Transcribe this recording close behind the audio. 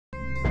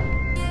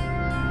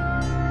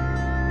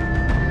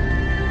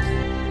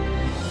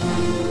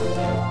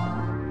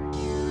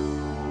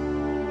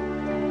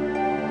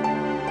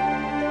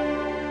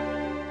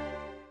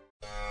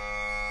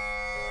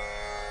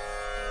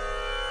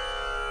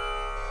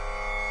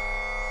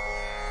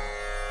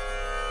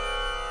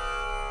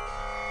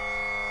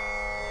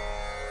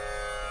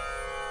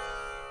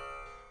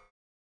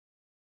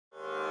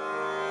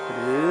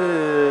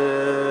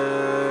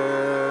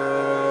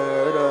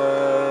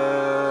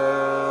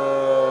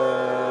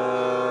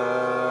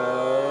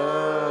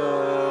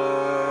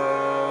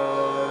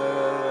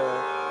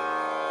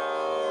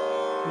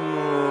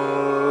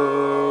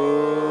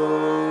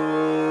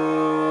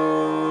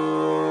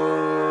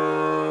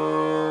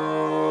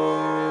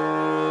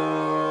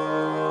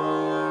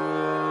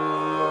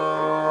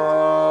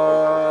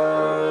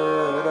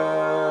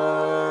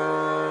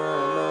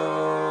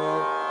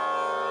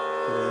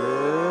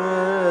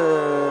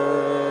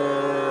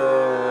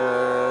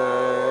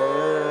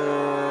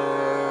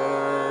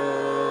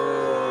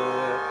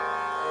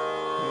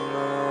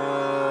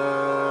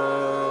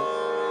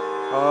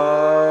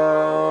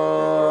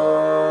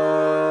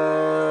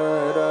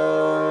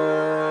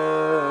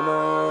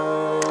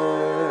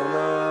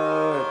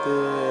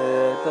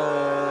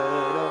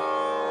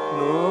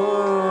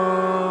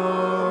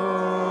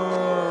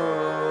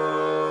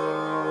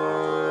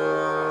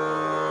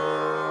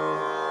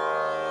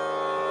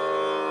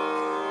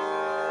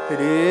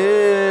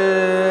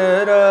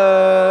re ra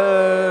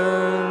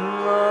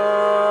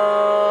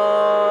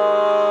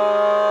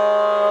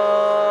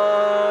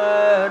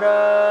na ra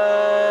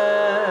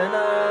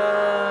na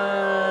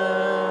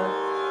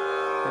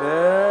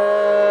ra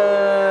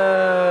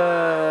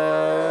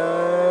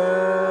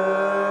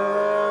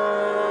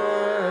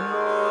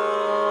no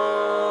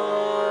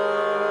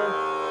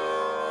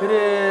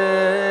re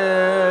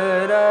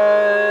ra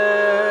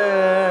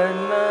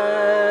na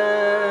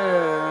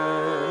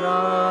na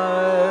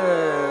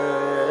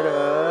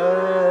ra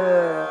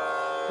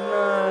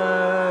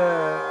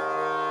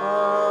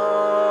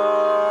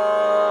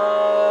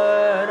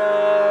na ra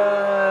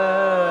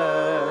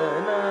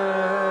na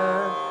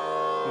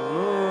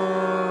nu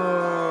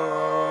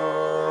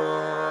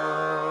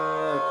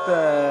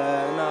ta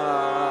na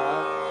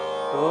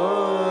o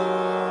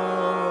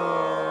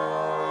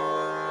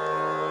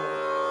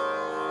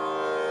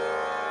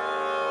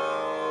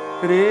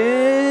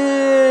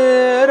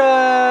re ra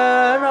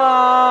na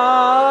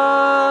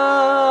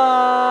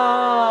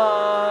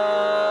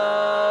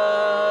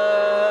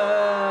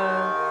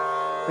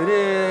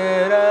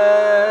re ra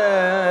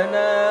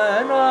na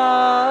na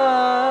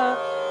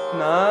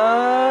na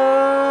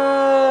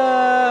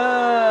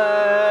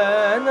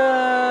na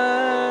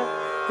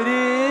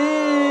re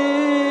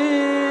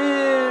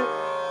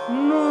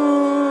nu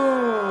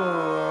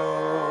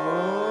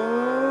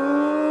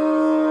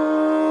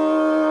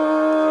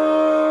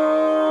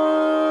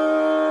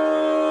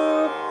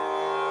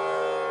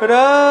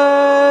ra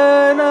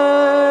na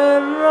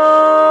ra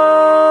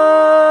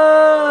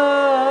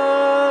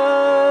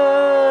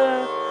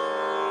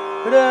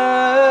ra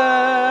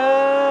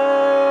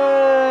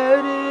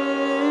ri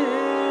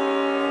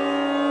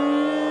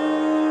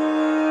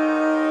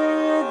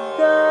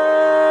da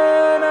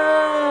na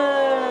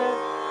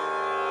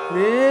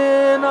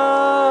re na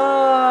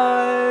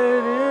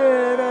re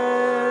ra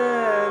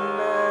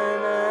na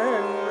na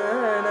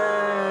na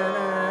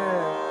na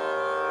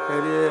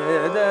re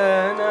da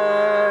na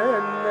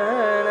na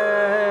na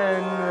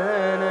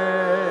na na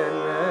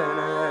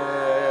na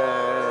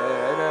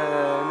ra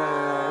na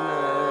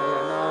na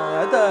na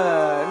da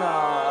na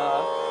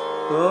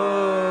do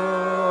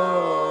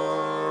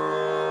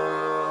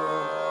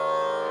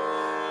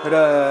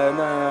ra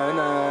na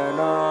na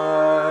na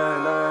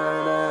na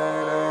na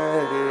na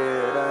re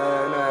ra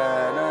na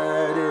na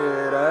re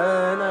ra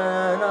na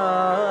na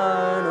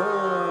no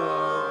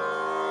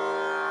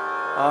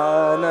a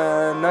na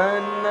na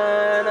na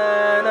na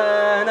na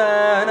na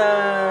na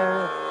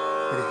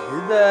re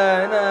da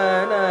na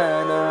na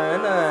na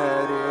na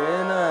re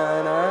na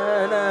na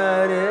na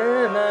re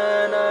na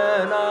na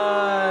na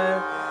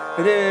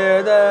re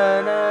da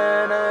na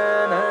na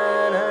na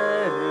na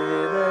re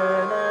da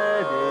na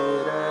re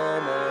ra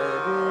na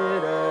re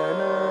ra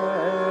na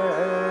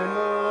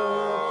no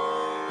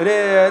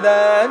re da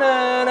na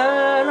na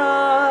na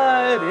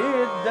re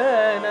da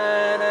na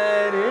na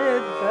re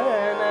da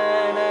na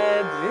na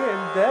re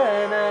da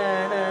na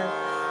na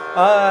a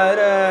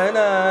ra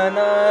na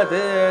na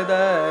de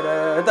da ra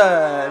da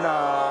na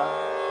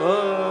do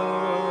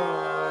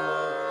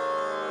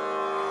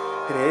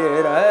re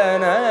ra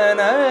na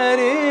na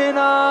re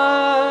na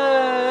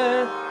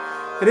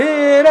re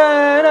ra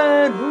na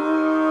nu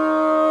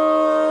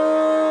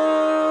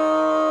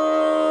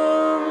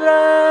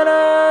ra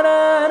ra ra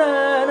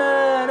ra ra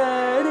ra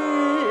re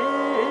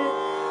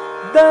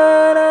da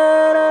ra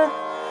ra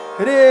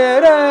re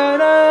ra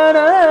na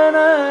na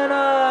na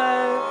na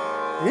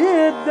re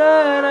da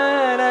na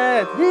na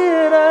re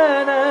ra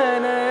na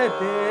na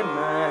de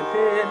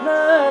na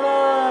na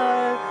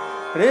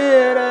re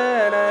ra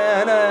na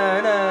na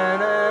na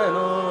na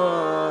no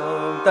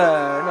ta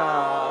na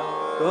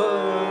do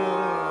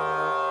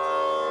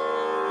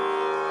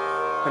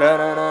ra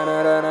na na na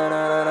ra na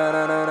na na na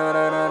na na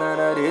na na na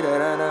na re ra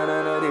na na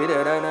na re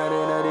ra na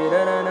re na re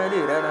ra na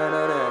re ra na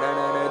na ra na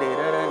na re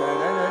ra na na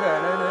na na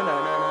na na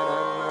na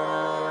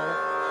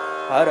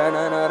a ra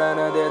na na ra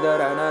na de da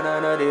ra na na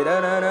na re ra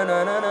na na na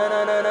na na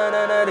na na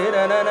na na re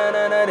ra na na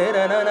na na re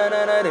ra na na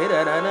na na re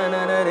ra na na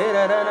na na re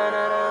ra na na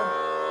na na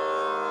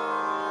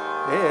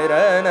re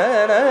ra na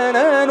na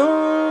na nu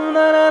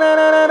na na na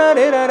na na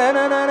re ra na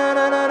na na na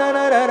na na na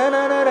na ra na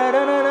na na ra na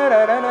na na ra na na na ra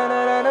na na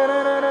na na na na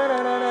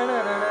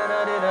na na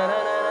re ra na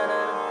na na na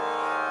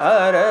a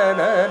ra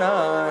na na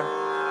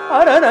a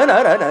ra na na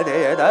ra na de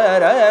da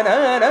ra na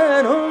na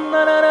nu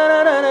na na na na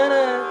na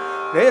na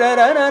re ra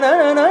na na na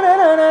na na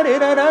na re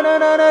ra na na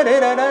na re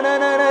ra na na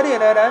na re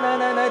ra na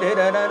na na re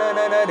ra na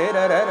na na re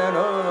ra na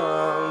no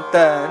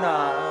ta na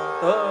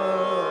to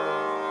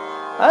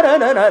a ra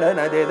na na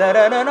de da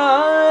ra na na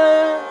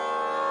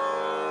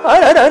a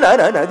ra na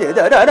na de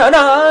da ra na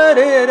na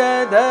re ra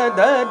da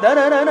da da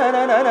ra na na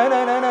na na na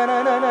na na na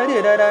na na re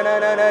ra na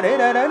na na re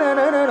ra na na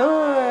na na no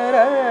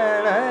ra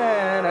na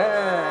na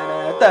na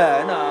ta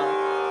na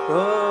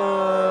to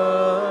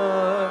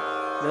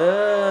da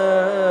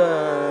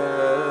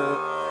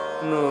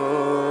no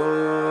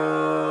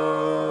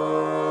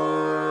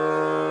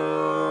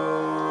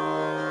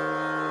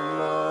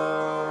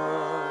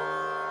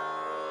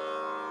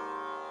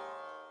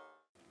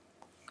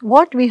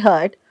What we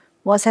heard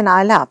was an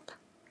alap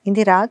in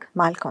the rag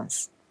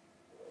Malkons.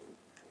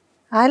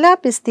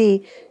 Alap is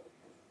the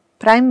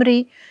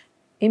primary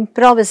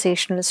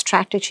improvisational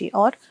strategy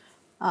or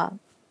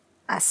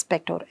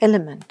aspect or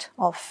element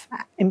of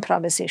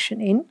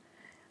improvisation in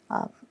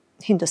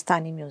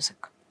Hindustani music.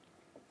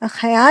 A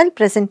Khayal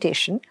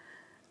presentation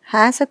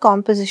has a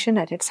composition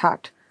at its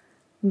heart,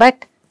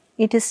 but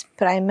it is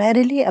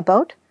primarily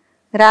about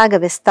Raga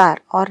Vistaar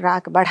or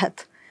Raga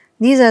Badhat.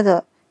 These are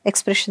the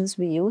expressions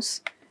we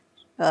use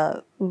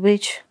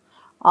which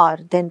are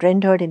then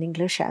rendered in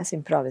English as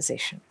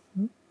improvisation.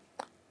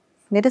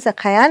 That is, a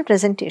Khayal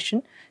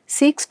presentation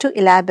seeks to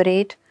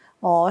elaborate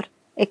or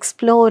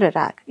explore a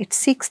raga. It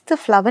seeks the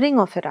flowering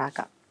of a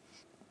raga.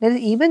 That is,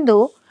 even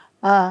though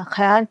a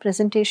Khayal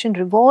presentation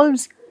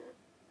revolves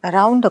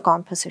around the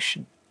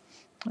composition,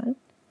 right?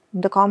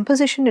 The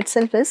composition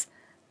itself is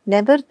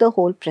never the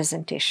whole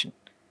presentation.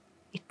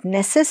 It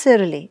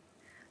necessarily,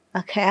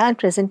 a Khayal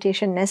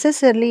presentation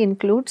necessarily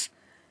includes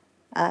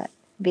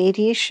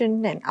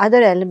variation and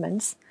other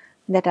elements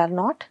that are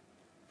not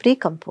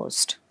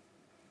pre-composed.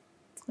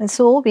 And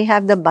so we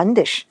have the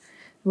bandish,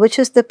 which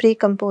is the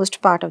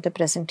pre-composed part of the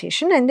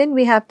presentation, and then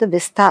we have the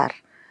Vistaar,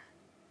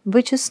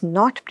 which is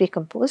not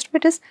pre-composed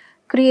but is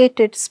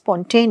created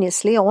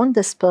spontaneously on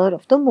the spur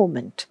of the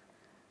moment.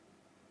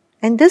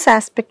 And this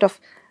aspect of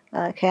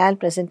Khayal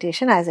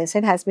presentation, as I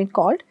said, has been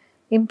called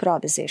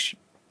improvisation.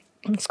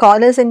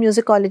 Scholars and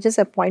musicologists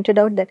have pointed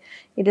out that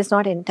it is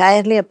not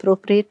entirely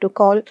appropriate to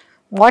call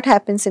what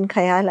happens in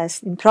Khayal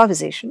as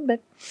improvisation,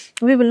 but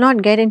we will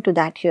not get into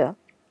that here.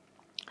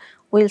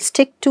 We will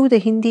stick to the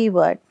Hindi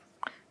word,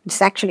 which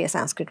is actually a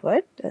Sanskrit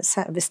word,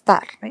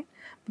 Vistaar, right?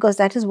 Because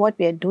that is what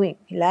we are doing,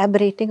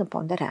 elaborating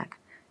upon the rag,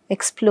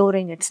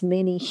 exploring its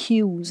many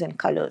hues and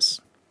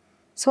colors.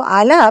 So,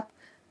 alap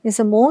is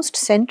the most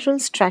central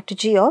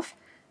strategy of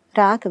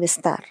Raga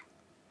Vistaar.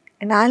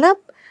 And alap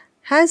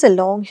has a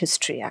long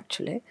history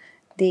actually.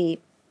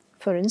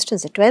 For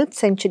instance, the 12th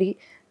century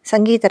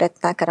Sangeeta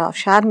Ratnakara of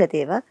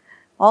Sharngadeva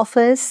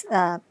offers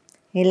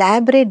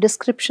elaborate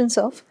descriptions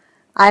of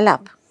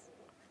alap.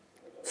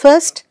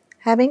 First,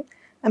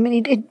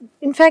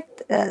 in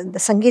fact, the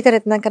Sangeeta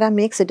Ratnakara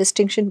makes a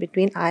distinction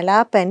between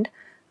alap and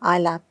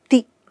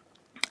alapti.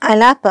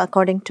 Alap,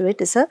 according to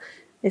it,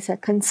 is a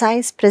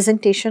concise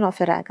presentation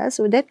of a raga,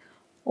 so that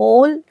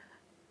all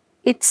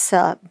its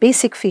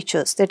basic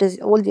features, that is,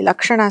 all the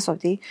lakshanas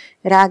of the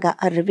raga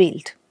are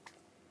revealed.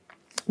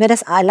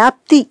 Whereas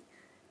alapti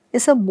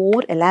is a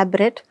more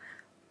elaborate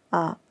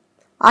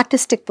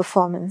artistic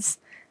performance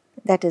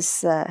that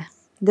is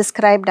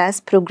described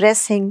as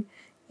progressing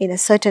in a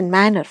certain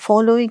manner,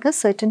 following a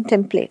certain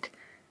template.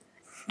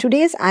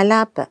 Today's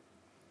alap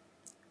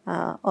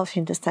of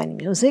Hindustani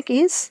music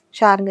is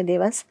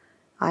Sharngadeva's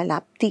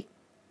alapti.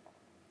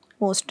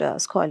 Most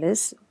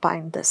scholars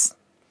find this.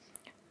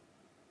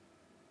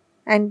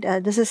 And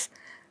this is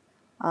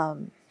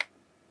Sharngadeva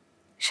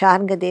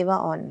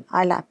on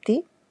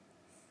alapti.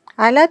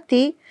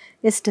 Alapti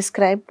is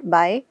described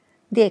by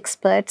the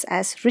experts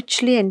as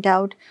richly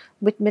endowed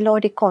with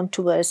melodic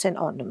contours and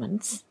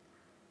ornaments,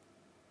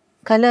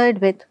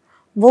 colored with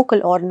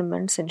vocal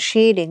ornaments and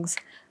shadings,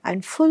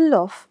 and full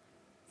of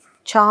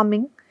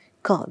charming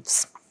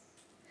curves.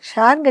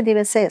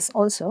 Sharngadeva says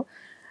also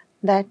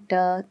that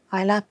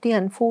alapti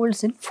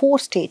unfolds in 4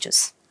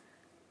 stages.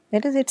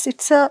 That is, it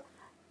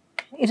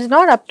is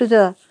not up to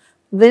the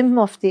whim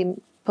of the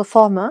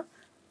performer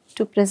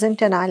to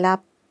present an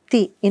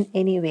alapti in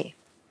any way.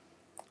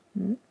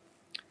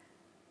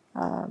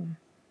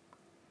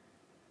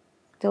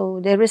 So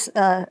there is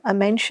a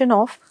mention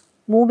of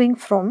moving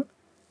from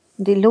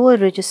the lower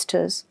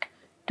registers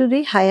to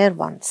the higher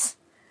ones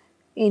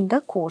in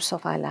the course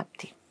of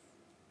alapti.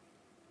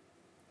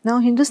 Now,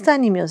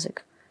 Hindustani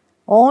music,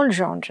 all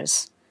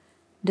genres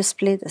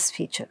display this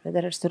feature,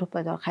 whether it's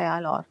Drupad or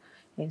Khayal or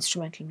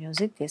instrumental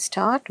music. We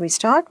start with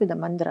the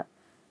mandra,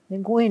 we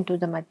go into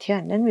the madhya,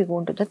 and then we go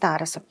into the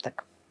tara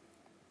saptak.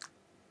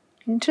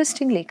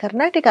 Interestingly,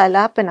 Carnatic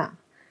alapana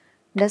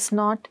does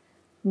not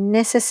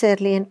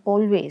necessarily and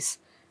always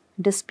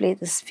display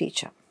this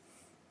feature.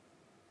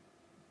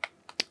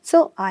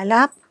 So,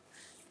 alap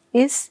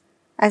is,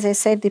 as I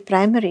said, the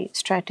primary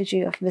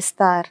strategy of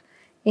Vistaar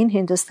in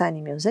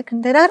Hindustani music,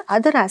 and there are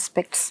other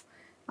aspects,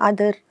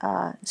 other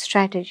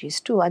strategies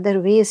too, other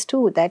ways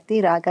too that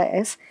the raga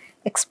is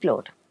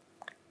explored.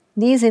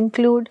 These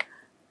include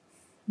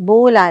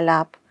bol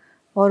alap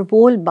or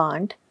bol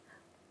band,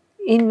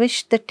 in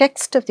which the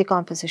text of the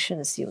composition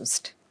is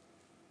used.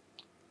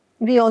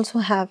 We also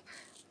have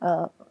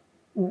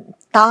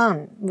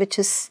taan, which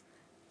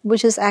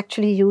is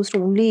actually used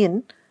only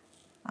in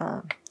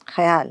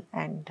Khayal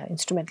and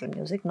instrumental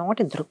music, not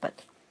in Drupad.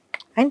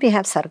 And we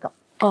have sargam,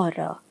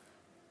 or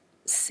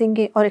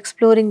singing or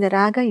exploring the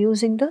raga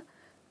using the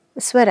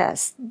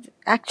swaras,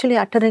 actually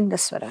uttering the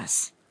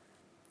swaras.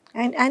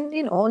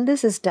 And all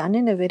this is done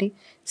in a very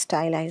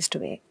stylized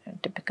way,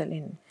 typical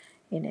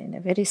in a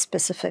very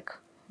specific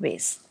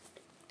ways,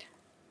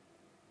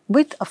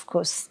 with of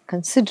course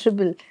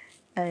considerable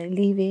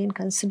leeway and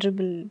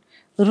considerable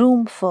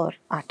room for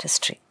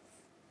artistry.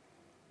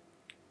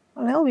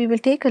 Now we will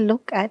take a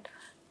look at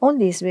all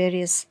these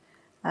various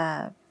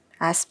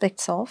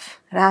aspects of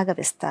Raga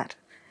Vistaar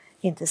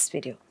in this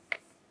video.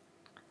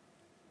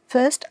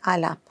 First,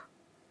 Alap.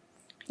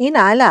 In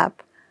Alap,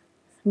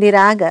 the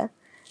Raga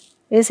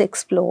is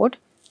explored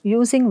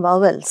using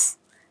vowels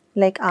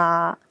like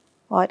A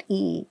or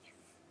E,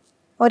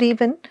 or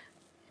even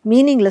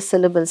meaningless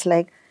syllables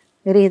like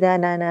Rida,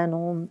 Nana,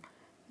 Nom,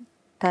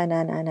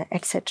 Tana, Nana,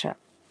 etc.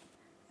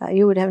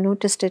 You would have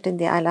noticed it in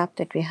the Alap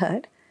that we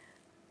heard.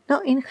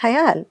 Now in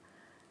Khayal,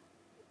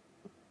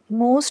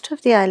 most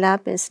of the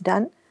Alap is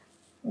done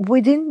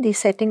within the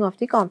setting of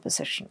the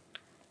composition.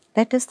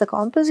 That is, the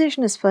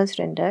composition is first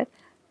rendered,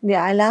 the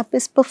Alap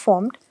is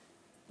performed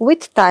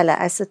with Tala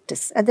as it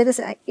is, and that is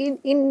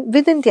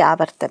within the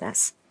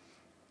Avartanas.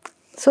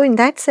 So in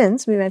that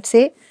sense, we might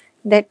say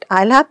that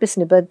Alap is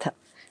Nibaddha.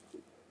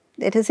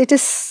 That is, it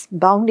is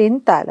bound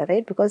in Tala,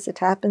 right, because it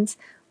happens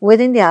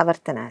within the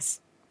Avartanas.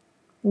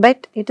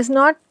 But it is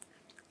not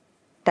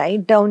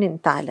tied down in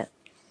Tala,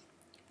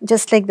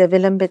 just like the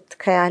Vilambit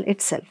Khayal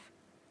itself.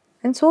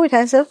 And so it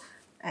has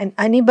an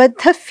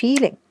Anibaddha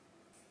feeling.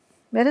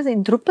 Whereas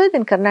in Drupad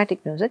and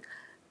Carnatic music,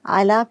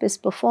 Alap is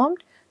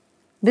performed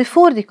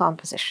before the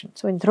composition.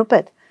 So in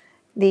Drupad,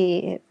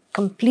 the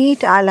complete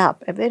Alap,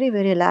 a very,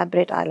 very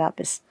elaborate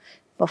Alap is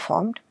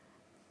performed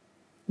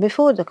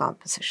before the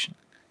composition.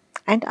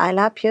 And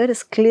Alap here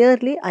is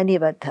clearly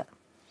Anibaddha.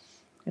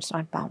 It's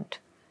not bound.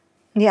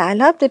 The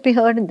Alap that we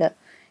heard in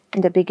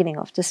the beginning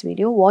of this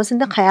video was in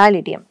the Khayal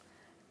idiom.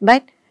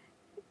 But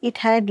it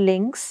had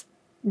links,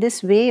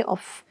 this way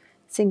of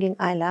singing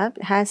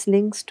Alap has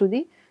links to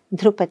the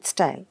Drupad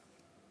style.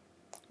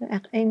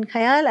 In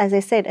Khayal, as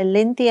I said, a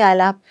lengthy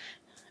Alap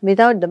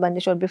without the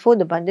bandish or before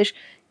the bandish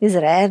is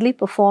rarely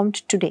performed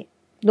today.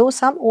 Though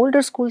some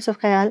older schools of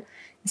Khayal,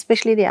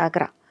 especially the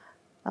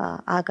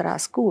Agra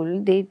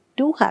school, they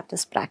do have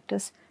this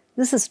practice.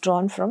 This is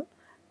drawn from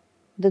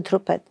the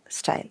Drupad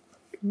style.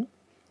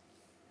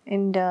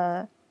 And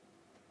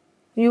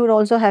you would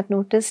also have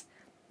noticed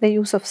the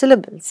use of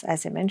syllables,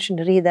 as I mentioned,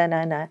 Rida,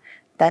 Nana,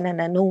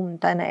 Tanana, Noom,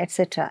 Tana,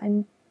 etc.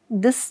 And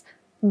this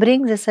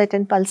brings a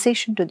certain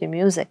pulsation to the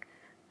music.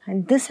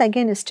 And this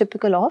again is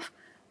typical of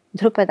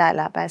Drupad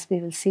Alap, as we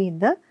will see in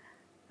the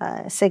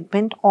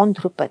segment on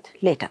Drupad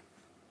later.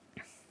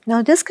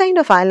 Now this kind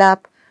of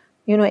Alap,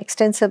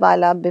 extensive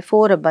Alap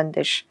before a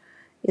bandish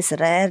is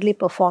rarely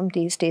performed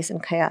these days in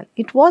Khayal.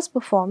 It was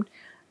performed,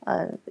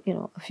 a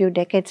few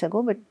decades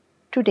ago, but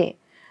today,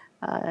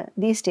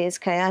 these days,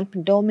 Khayal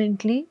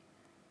predominantly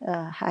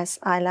has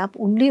Alap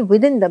only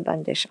within the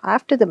bandish,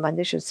 after the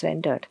bandish is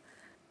rendered.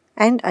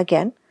 And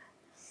again,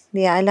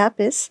 the Alap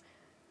is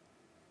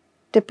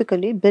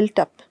typically built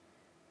up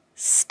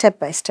step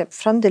by step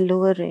from the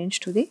lower range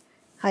to the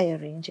higher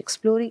range,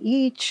 exploring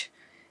each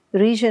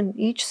region,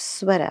 each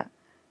swara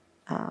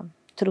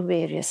through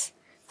various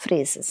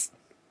phrases.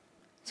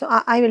 So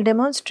I will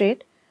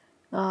demonstrate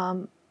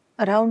around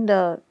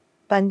the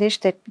bandish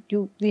that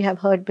we have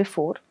heard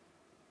before.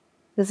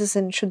 This is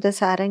in Shuddha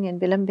Sarang and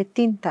Vilambit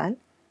Tintal,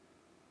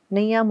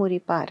 Naya Muri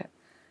Para.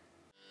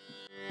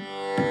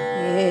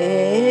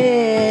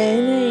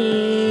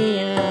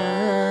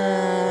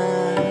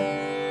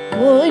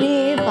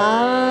 Muri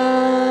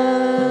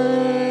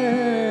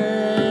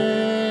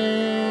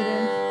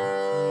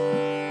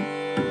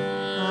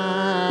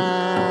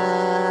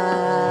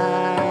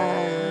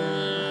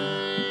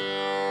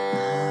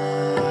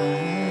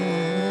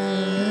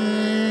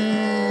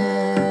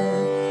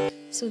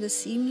So the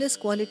seamless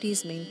quality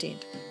is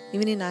maintained.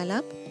 Even in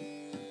Alap,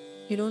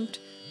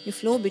 you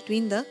flow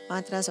between the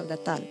matras of the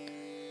tal.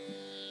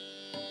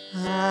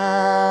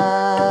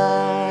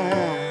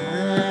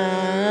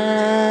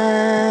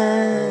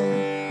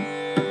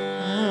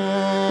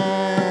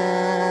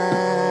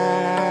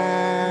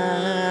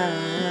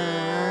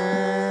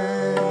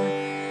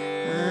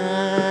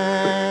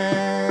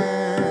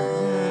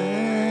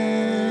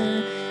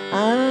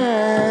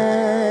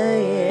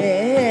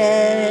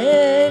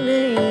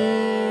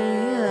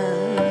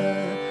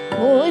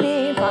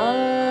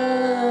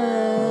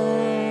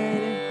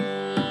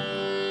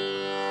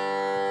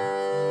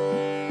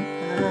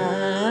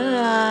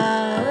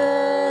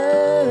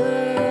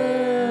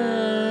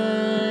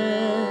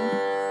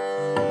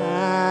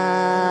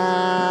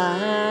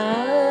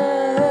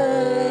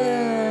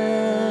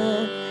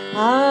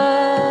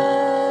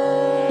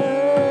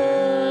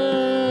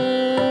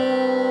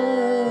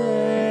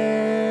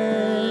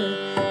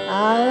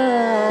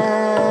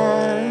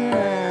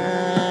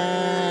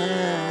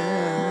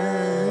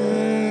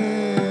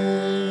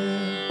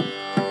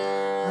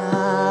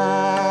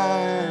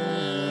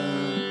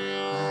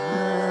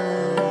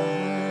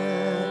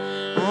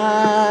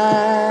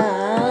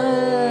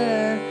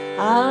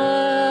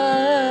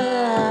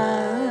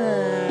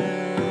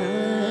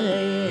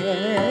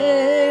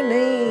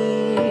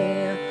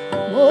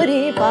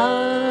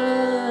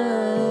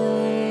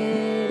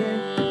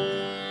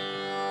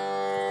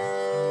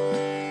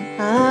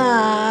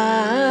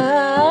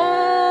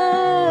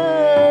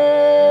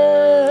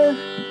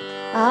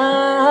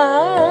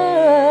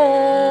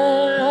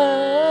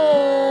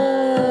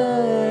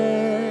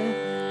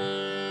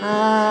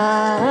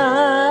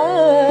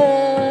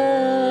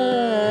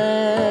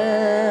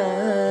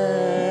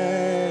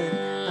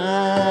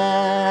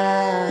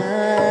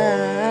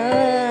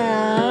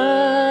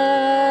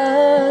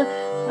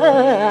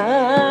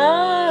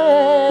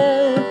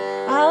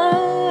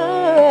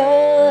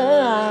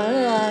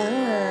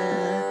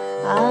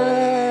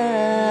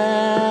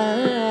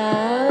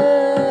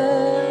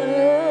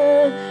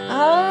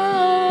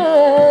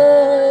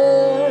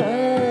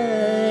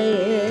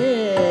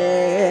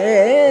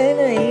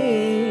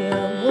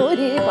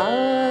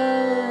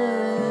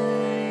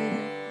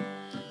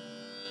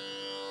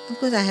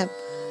 because I have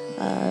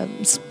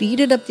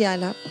speeded up the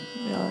alap.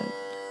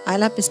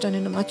 Alap is done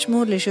in a much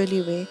more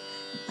leisurely way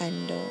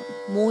and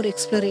more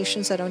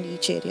explorations around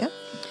each area.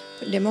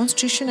 For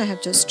demonstration, I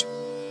have just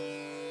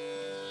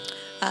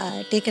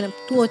taken up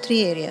 2 or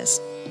 3 areas.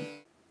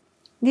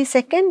 The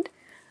second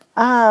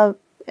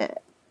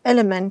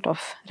element of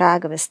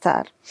Raga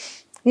Vistaar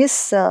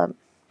is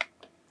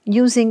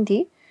using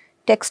the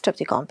text of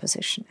the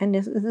composition, and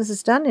this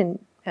is done in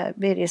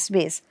various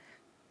ways.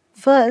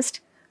 First,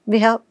 we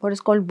have what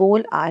is called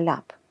bol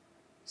alap.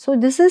 So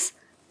this is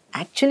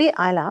actually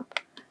alap.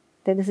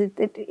 That is,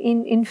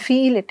 in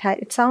feel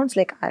it sounds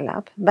like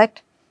alap,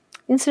 but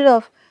instead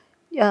of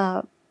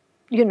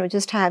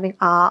just having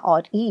a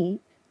or e,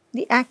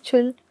 the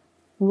actual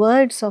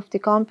words of the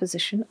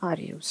composition are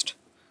used.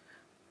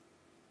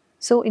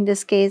 So in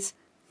this case,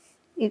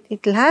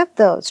 it will have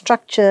the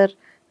structure,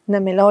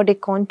 the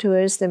melodic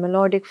contours, the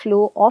melodic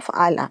flow of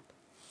alap,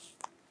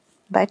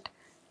 but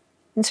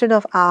instead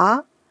of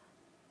a,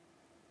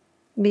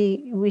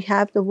 we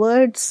have the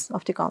words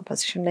of the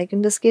composition. Like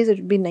in this case, it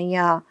would be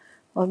naya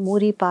or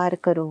muri par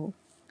karo,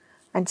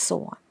 and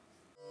so on.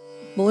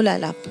 Bol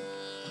alap.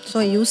 So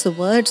I use the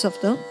words of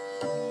the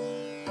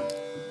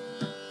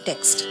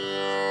text.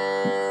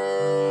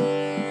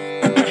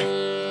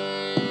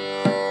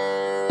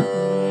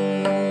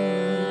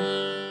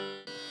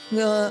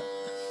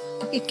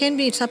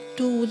 It's up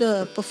to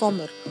the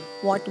performer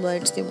what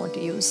words they want to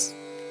use.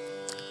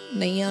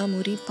 Naya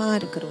muri par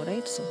karo,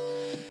 right? So,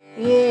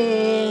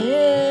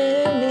 ye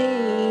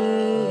naya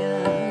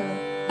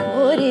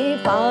muri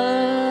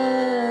par.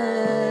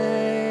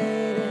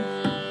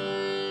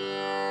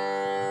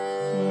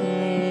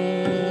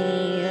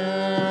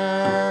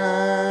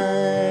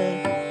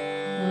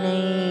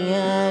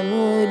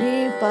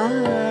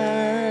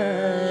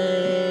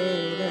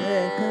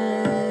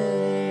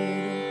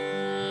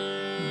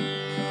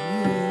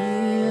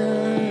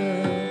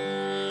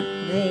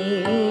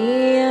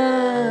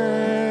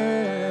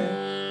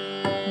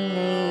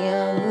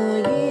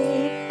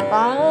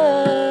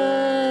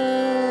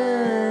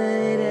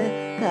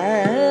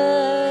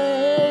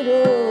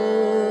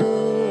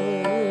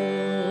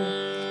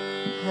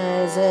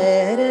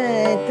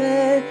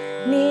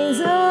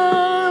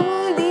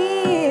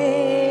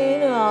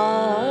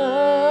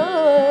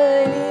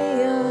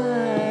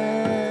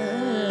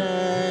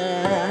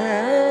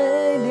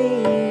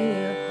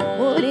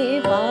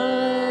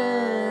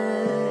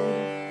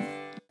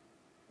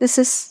 This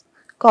is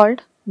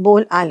called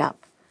bol alap,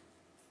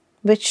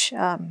 which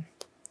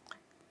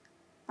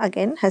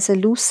again has a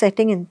loose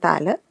setting in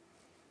tala,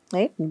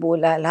 right? Bol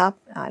alap,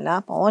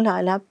 alap, all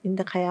alap in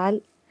the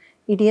Khayal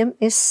idiom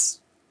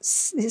is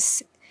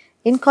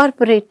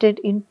incorporated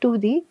into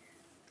the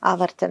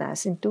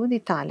avartanas, into the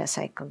tala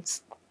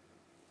cycles.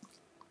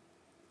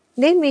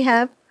 Then we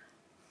have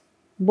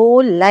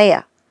bol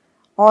laya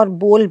or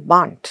bol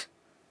bant.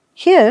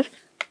 Here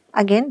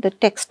again the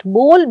text,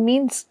 bol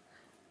means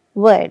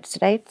words,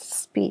 right?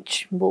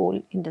 Speech.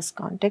 Bol in this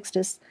context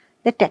is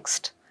the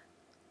text.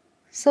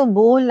 So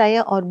bol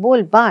laya or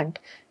bol bant,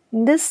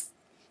 in this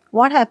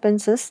what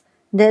happens is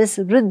there is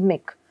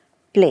rhythmic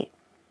play.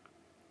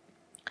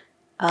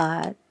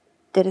 There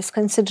is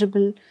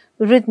considerable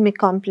rhythmic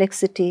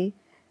complexity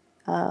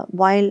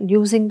while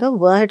using the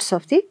words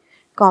of the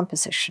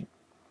composition.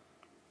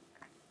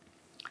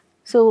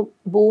 So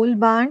bol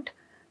bant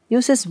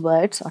uses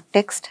words or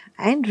text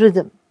and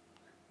rhythm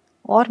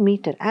or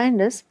meter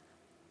and is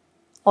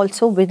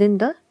also within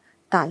the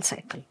tal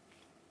cycle.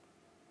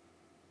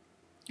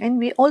 And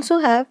we also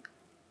have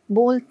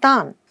bol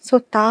tan. So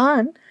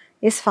tan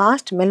is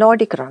fast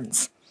melodic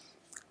runs,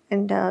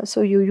 and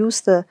so you use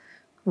the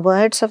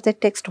words of the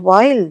text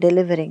while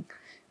delivering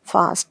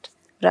fast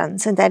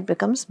runs, and that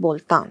becomes bol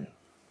tan.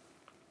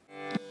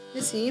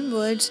 The same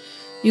words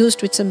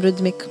used with some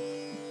rhythmic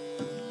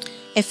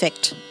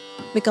effect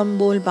become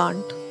bol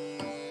bant,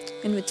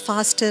 and with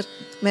faster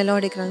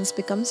melodic runs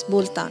becomes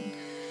bol tan.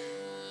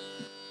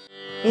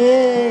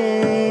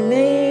 Ye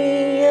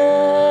naya,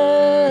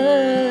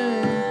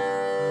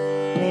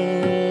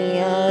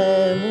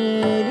 naya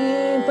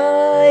muri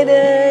par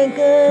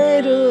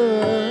karo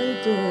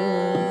tu,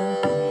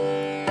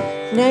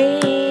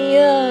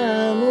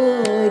 naya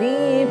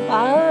muri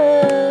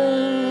par,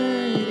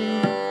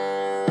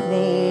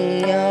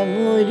 naya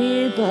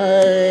muri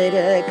par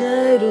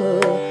karo,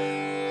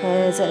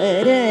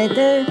 hazarat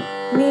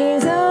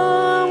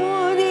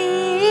nizamudi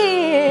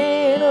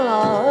na.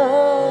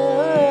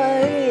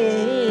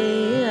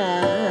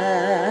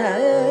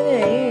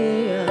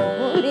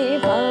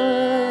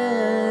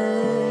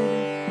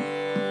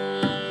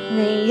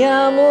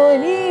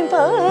 Muni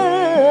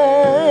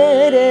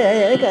par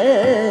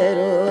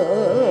karo,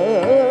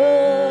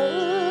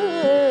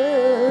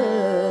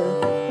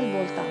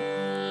 bolta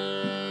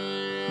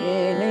ye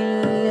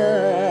naya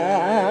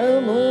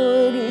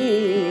muri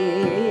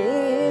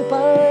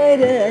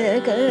par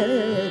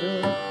karo,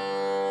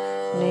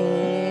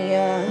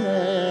 naya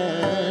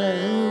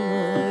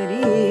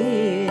muri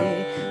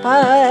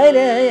par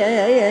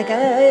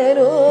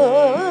karo.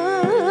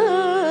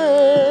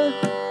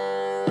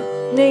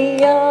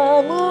 नैया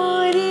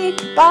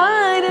मोरी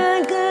पार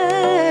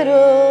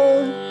करो,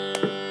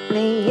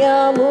 नैया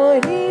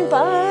मोरी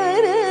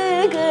पार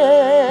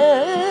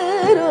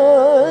करो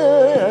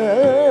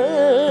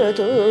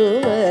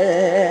तुम,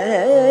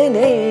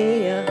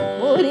 नैया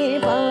मोरी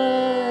पार.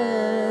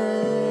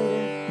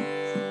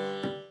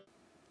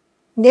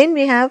 Then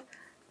we have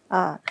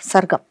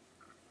Sargam.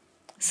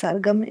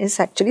 Sargam is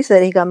actually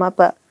Sarigama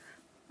Pa,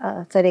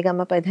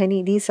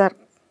 Dhani. These are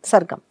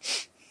Sargam.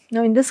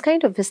 Now, in this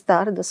kind of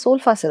Vistaar, the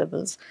solfa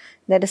syllables,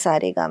 that is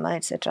Sarigama,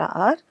 etc.,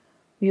 are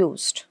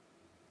used.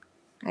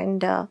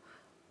 And that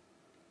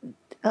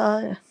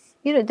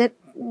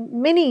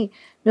many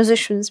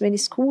musicians, many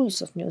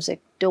schools of music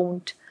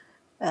don't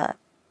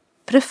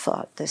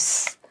prefer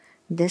this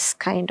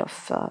kind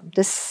of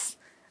this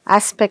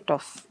aspect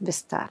of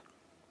Vistaar.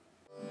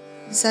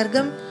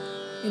 Sargam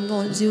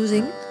involves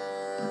using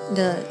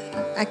the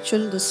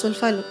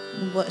solfa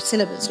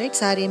syllables, right?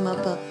 Sa, re, ma,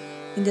 pa.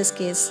 In this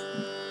case,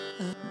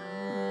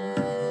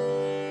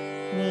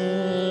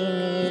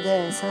 ni,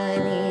 da, sa,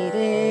 ni,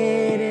 re,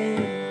 re.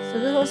 So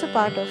this is also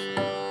part of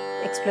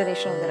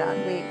exploration of the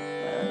Raga,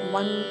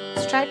 one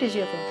strategy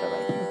of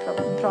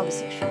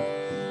improvisation.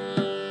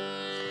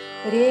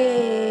 Re,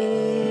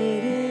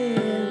 re,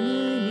 ma,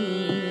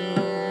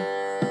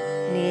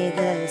 ni,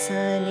 da,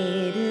 sa, ni,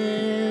 re.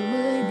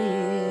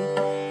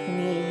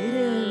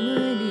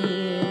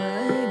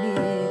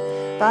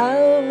 Pa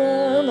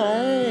ma ma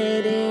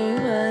re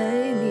ma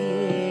ni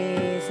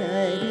sa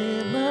re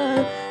ma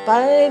pa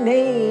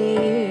ni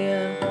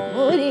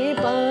mori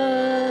pa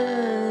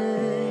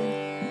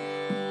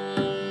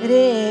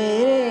re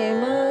re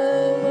ma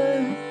ma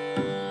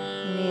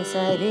ni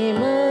sa re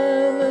ma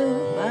ma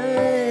pa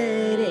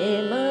re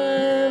ma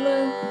ma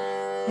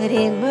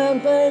re ma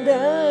pa da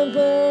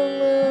pa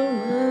ma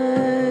ma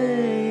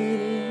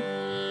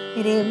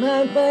re ma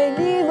pa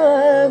ni ma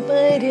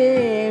pa re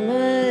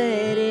ma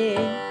re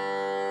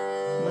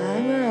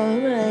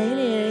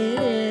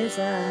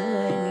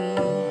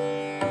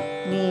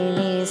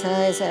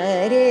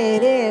sa re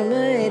re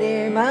ma re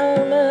ma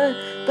ma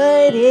pa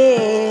re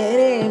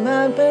re ma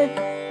pa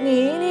ni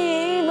ni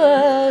ma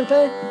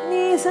pa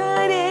ni sa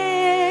re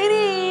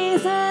re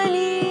sa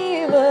ni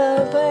ma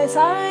pa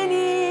sa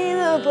ni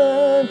ma pa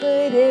pa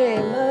re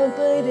ma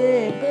pa re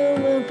pa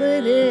ma pa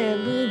re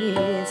ma ni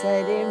sa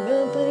re ma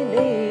pa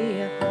re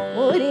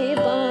mo re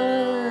pa.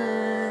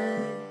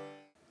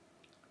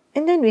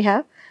 And then we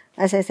have,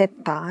 as I said,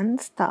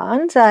 tans.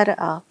 Tans are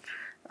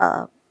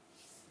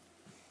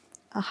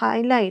a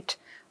highlight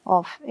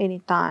of any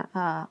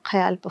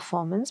Khayal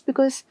performance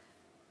because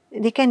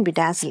they can be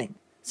dazzling.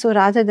 So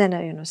rather than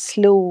a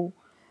slow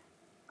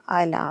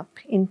alap,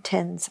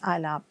 intense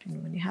alap,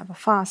 when you have a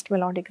fast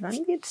melodic run,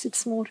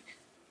 it's more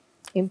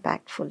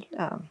impactful.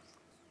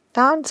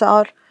 Tans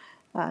are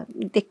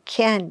they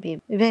can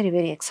be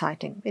very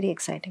exciting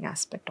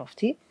aspect of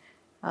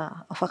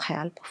a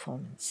Khayal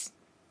performance.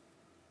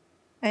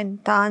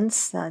 And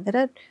tans, there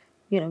are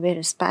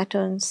various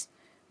patterns,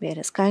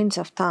 various kinds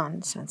of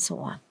tans, and so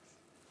on.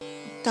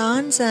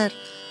 Tans are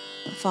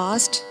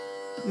fast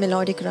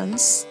melodic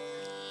runs,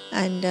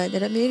 and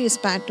there are various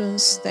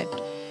patterns that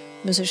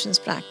musicians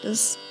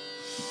practice,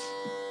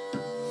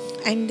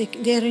 and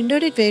they are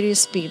rendered at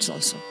various speeds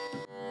also.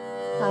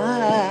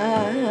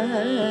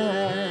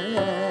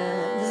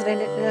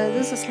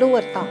 This is a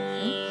slower tan.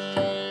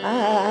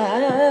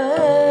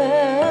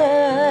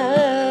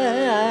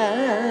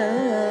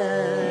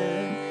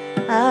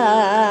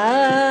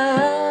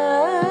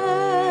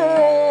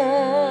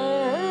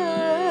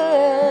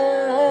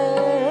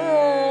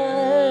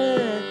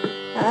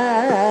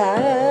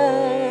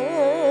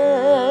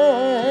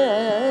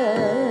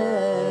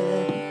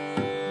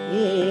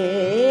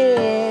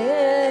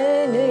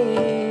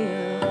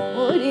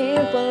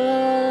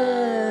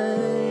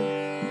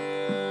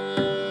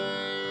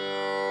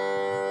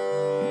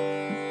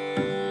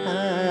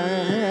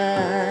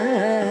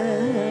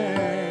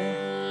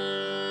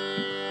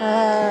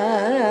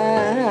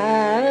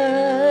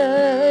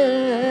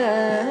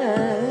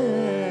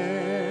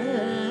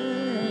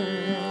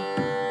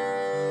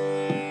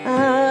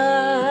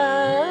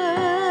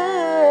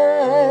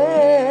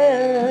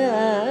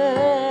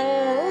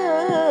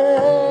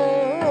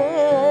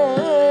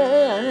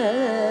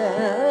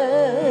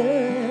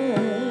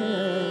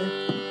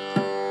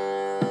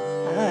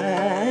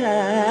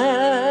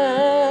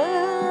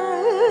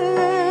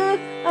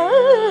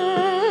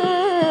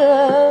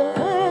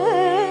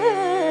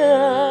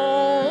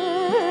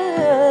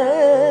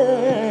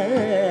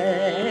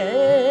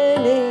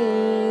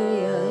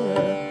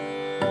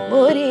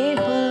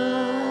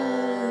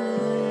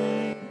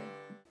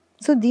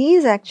 So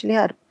these actually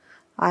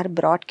are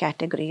broad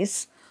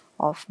categories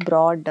of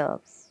broad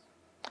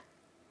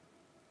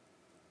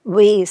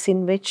ways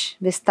in which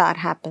Vistaar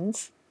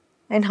happens,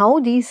 and how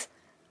these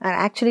are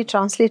actually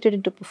translated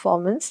into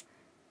performance.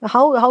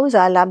 How is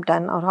alap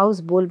done, or how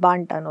is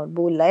bolband done, or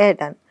bol laya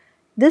done?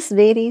 This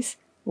varies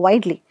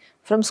widely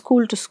from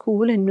school to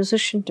school and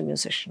musician to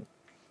musician.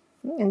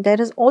 And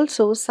there is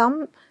also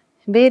some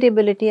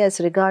variability as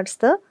regards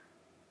the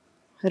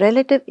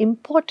relative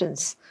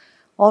importance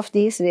of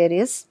these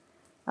various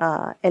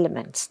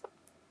elements.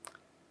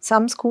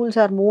 Some schools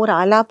are more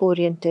alap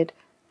oriented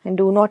and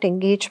do not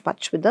engage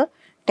much with the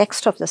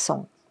text of the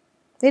song.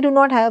 They do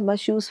not have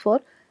much use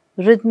for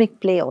rhythmic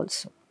play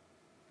also.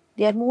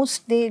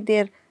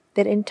 Their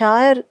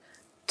entire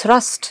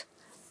thrust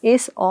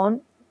is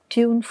on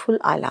tuneful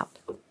alap.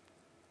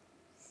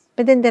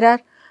 But then there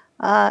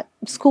are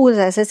schools,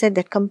 as I said,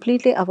 that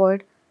completely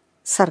avoid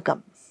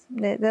sargam.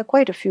 There are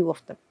quite a few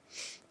of them.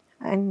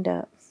 And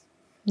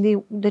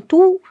the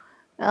two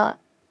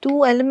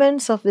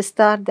elements of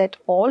Vistaar that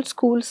all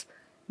schools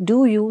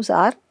do use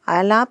are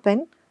alap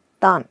and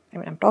taan. I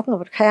mean, I'm talking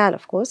about Khayal,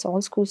 of course.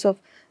 All schools of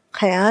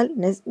Khayal,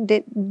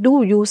 they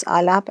do use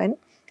alap and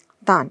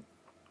taan.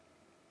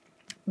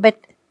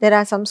 But there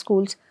are some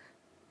schools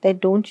that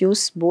don't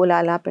use bol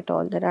alap at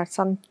all. There are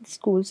some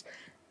schools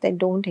that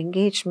don't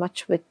engage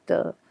much with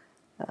the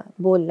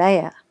bol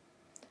laya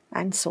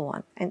and so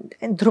on. And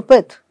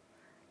Drupad,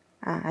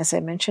 as I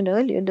mentioned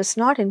earlier, does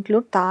not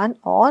include taan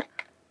or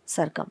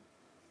sargam.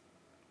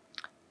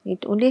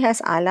 It only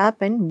has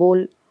alap and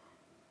bol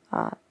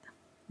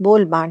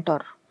bant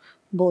or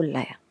bol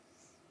laya.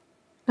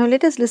 Now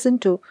let us listen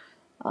to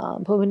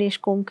Bhuvanesh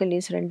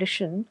Komkali's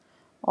rendition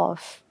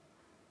of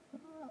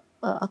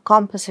a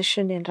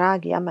composition in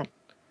Rag Yaman.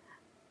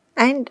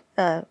 And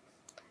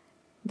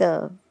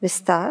the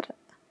Vistaar,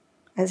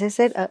 as I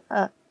said,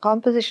 a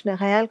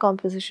Khayal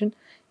composition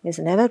is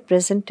never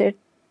presented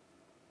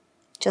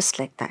just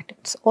like that.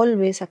 It's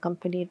always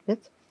accompanied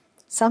with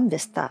some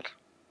Vistaar.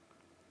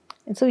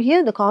 And so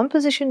here the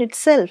composition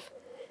itself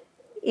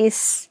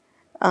is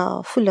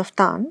full of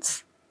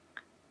taans,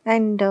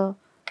 and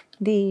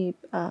the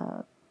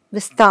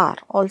Vistaar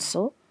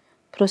also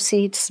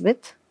proceeds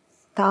with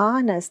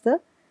taan as the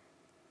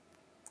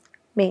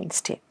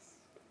mainstay.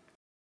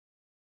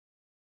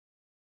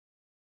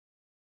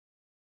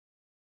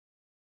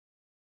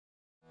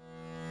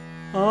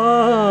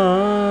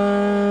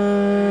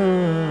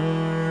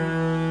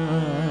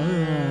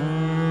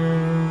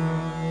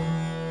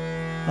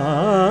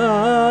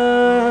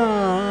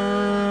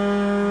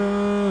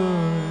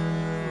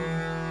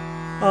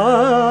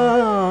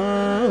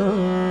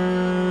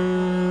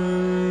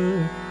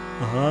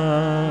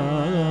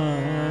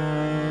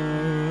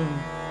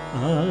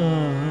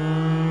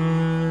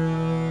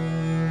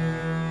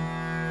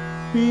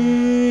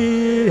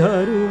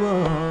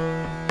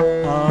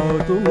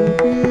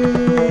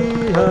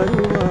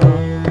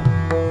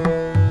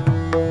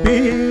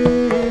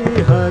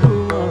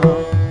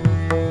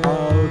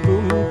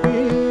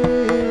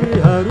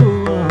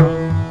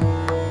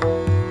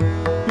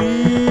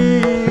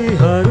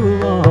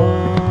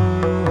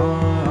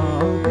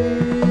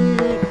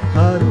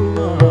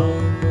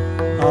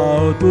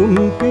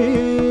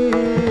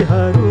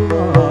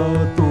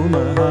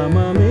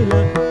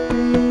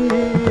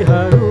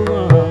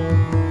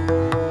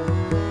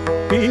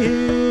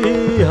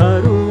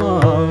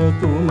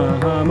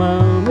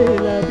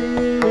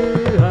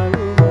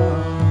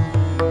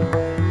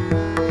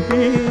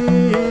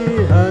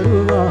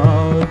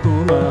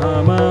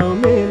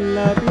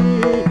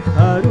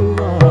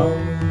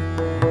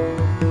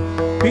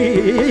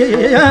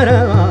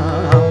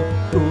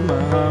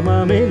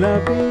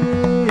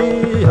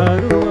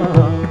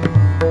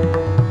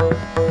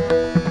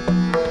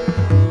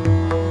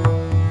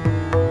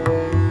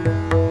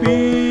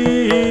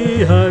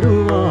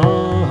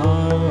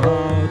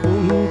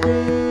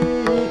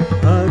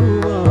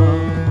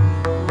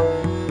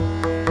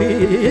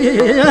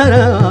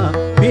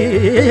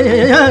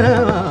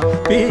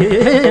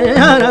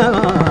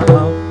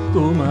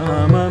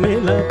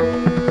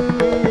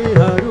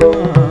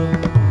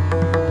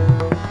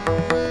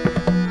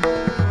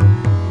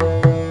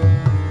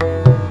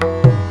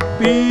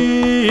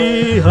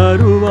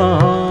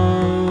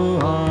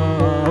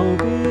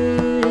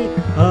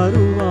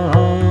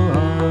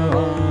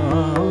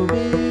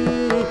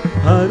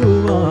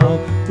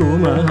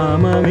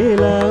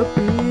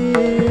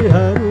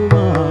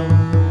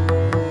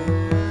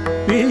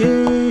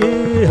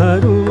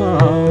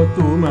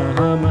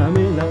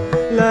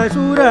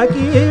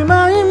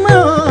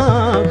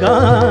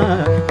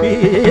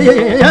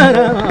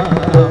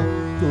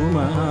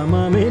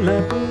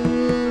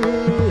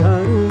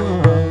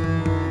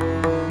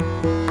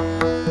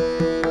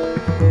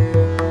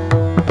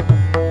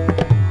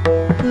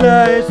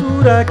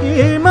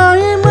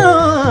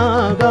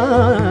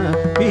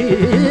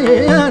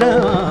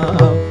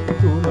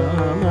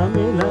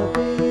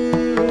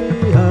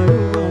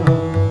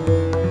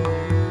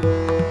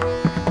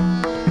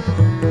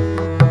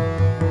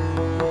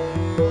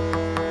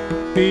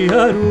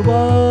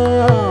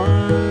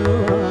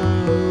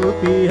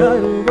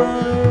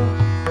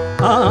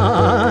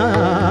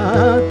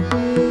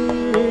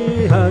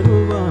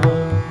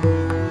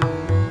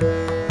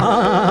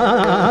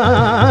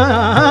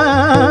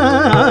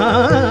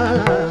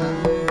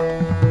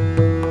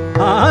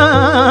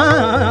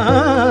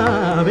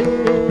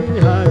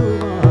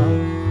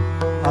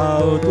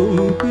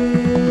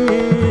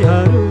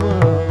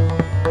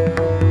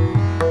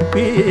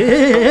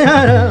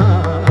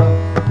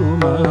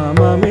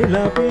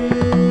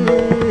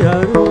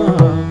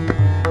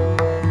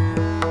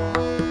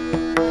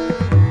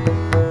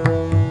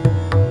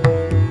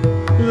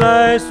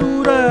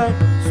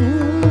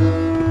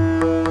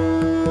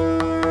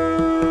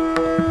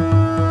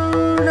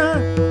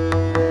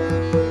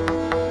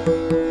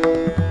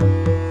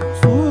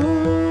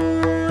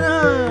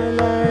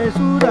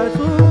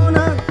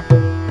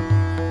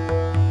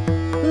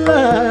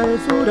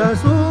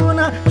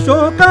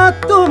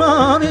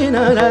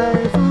 lay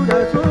sura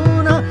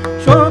suna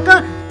shoka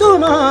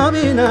tuma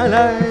bina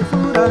lay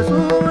sura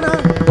suna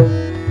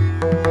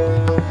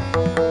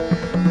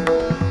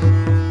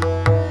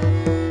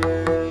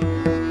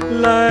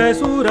lay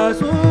sura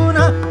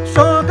suna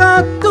shoka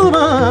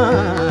tuma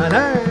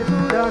lay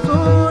sura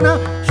suna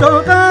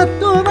shoka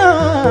tuma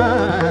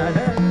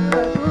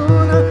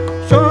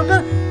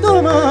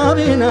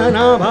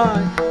na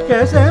bhai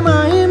kaise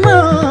mai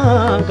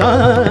maga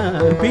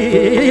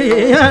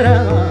piyara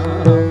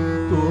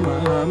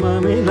tuma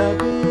mila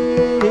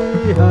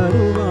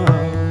haruva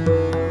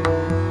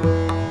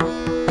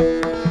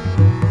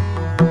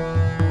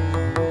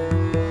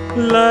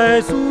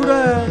lay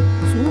sura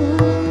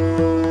sura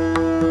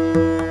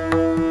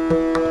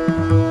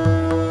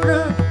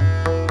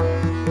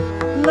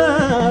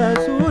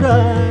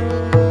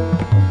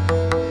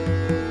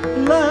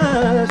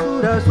lay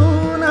sura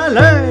suna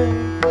lay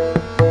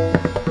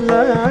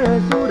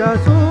sura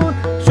sun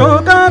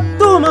shoka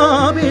tuma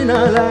bina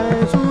lay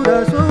sura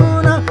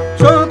suna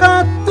shoka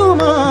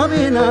tuma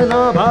bina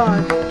na bhai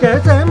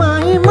kaise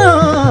mai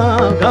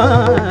maga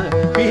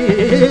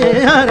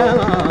piyara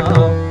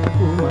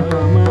tuma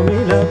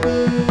mila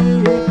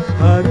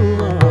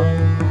haruva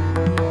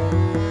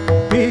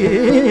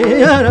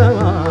piyara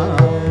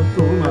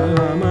tuma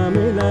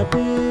mila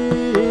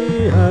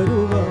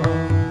haruva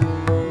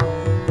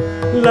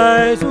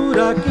lay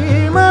sura ki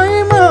mai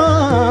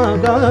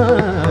maga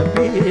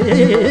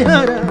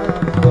piyara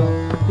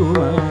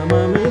tuma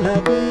mila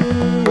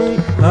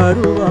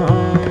haruva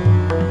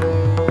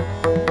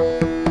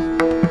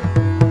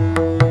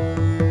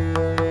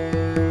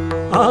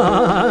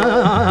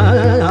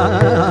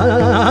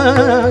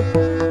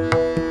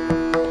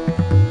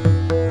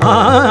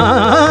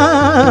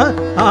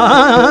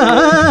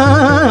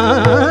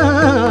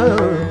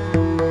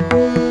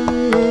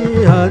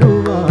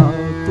haruva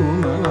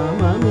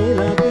tuma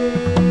mila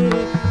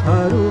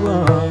haruva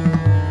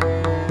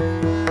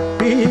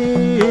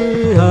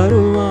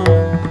haruva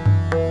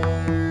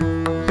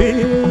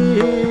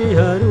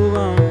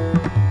piharuva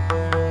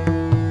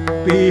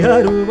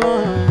piharuva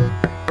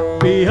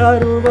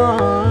piharuva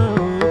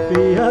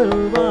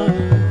piharuva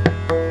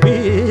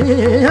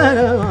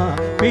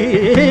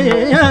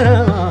piharuva